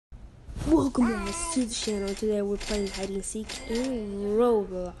Welcome guys to the channel. Today we're playing hide and seek in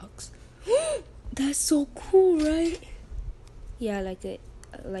Roblox. That's so cool, right? Yeah, I like it.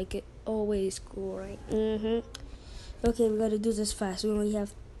 I like it. Always cool, right? Okay, we gotta do this fast. We only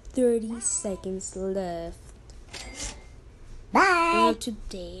have 30 seconds left. Bye. And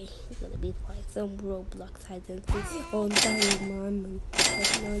today we're gonna be playing some Roblox hide and seek. Oh, that is my money.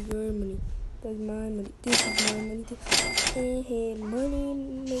 That's not your money. That's my money. This is my money too. Hey, money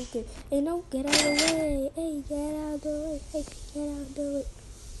maker. Hey, no, get out of the way. Hey, get out of the way. Hey, get out of the way.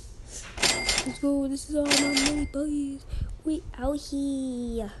 Let's go. This is all my money, boys. We out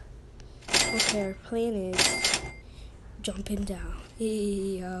here. Okay, our plan is jumping down.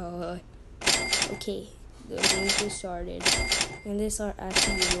 Yeah. Okay, the game just started. And this are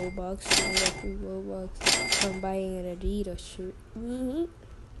actually Robux. You get free Robux from buying an Adidas shirt.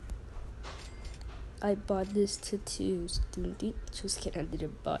 I bought this tattoos. Just kidding, I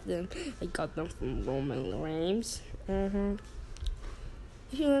didn't buy them. I got them from Roman Reigns. If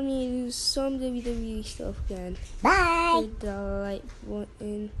you want me to do some WWE stuff again, Bye. hit the like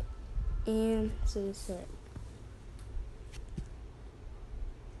button and subscribe.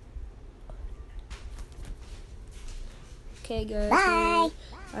 Okay, guys. Bye.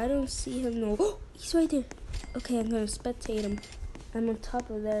 I don't see him. No, oh, he's right there. Okay, I'm gonna spectate him. I'm on top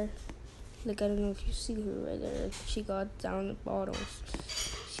of there. Like, I don't know if you see her right there. She got down the bottom.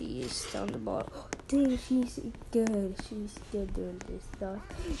 She is down the bottom. Oh, dang, she's good. She's good doing this stuff.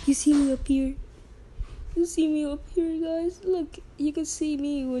 You see me up here? You see me up here, guys? Look, you can see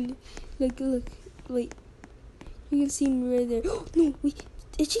me when, look, wait. You can see me right there. Oh, no, wait.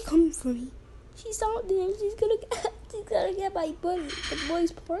 Is she coming for me? She's out there. She's gonna get my buddy. The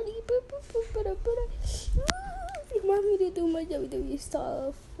boys party. You want me to do my WWE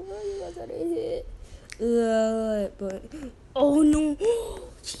stuff? But oh no,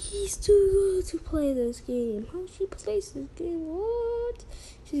 she's too good to play this game. How she plays this game? What?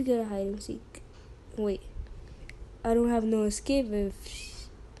 She's gonna hide and seek. Wait, I don't have no escape if.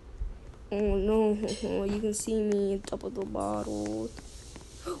 Oh no, you can see me on top of the bottle.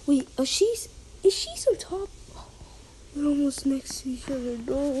 Wait, is she on top? We're almost next to each other.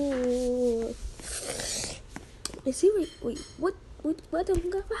 No. Is he wait, what don't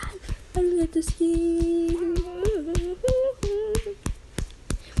go back? I don't get this game.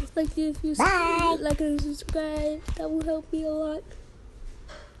 Like if you like and subscribe, that will help me a lot.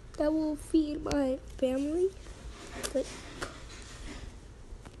 That will feed my family. But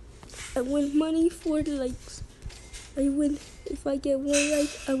I win money for the likes. I win if I get 1 like,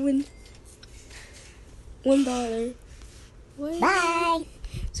 I win $1. What? Bye.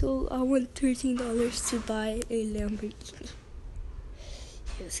 So I want $13 to buy a Lamborghini.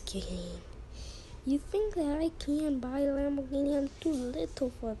 Just kidding. You think that I can buy a Lamborghini? I'm too little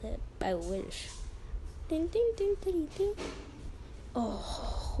for that. I wish. Ding, ding, ding, ding, ding.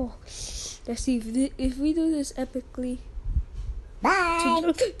 Oh, let's see if we do this epically. Bye.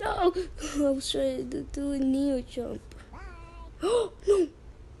 No, I was trying to do a neo jump. Oh no!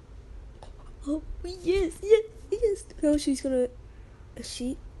 Oh yes. No, she's gonna.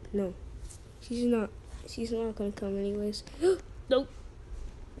 No, she's not. She's not gonna come anyways. No.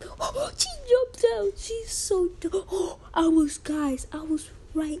 Oh, she jumped out. She's so dumb. Oh, I was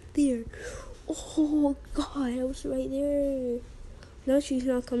right there. Oh God, I was right there. No, she's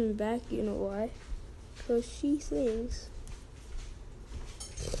not coming back. You know why? Because she thinks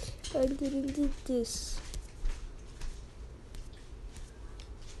I didn't do this.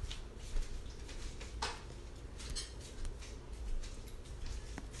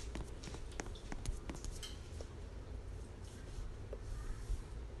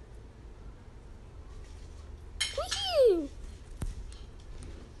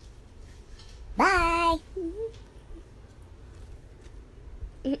 Bye.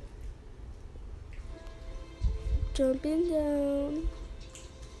 Jumping down.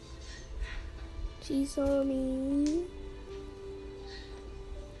 She saw me.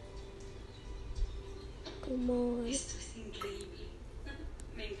 Come on. Esto es increíble.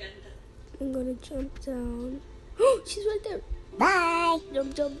 Me encanta. I'm gonna jump down. Oh, she's right there. Bye.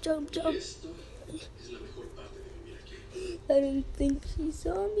 Jump. Esto es la mejor parte de vivir aquí. I didn't think she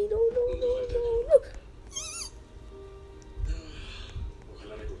saw me. No.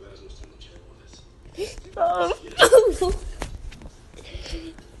 Ojalá recordaras nuestra noche de bodas. Oh.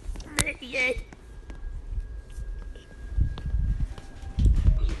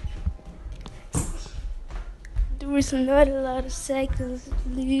 There was not a lot of seconds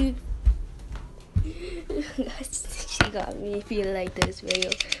left. She got me. If you like this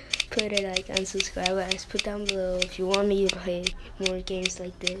video, put a like and subscribe, guys. Put down below if you want me to play more games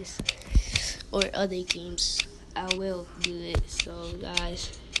like this. or other games, I will do it. So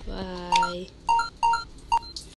guys, bye.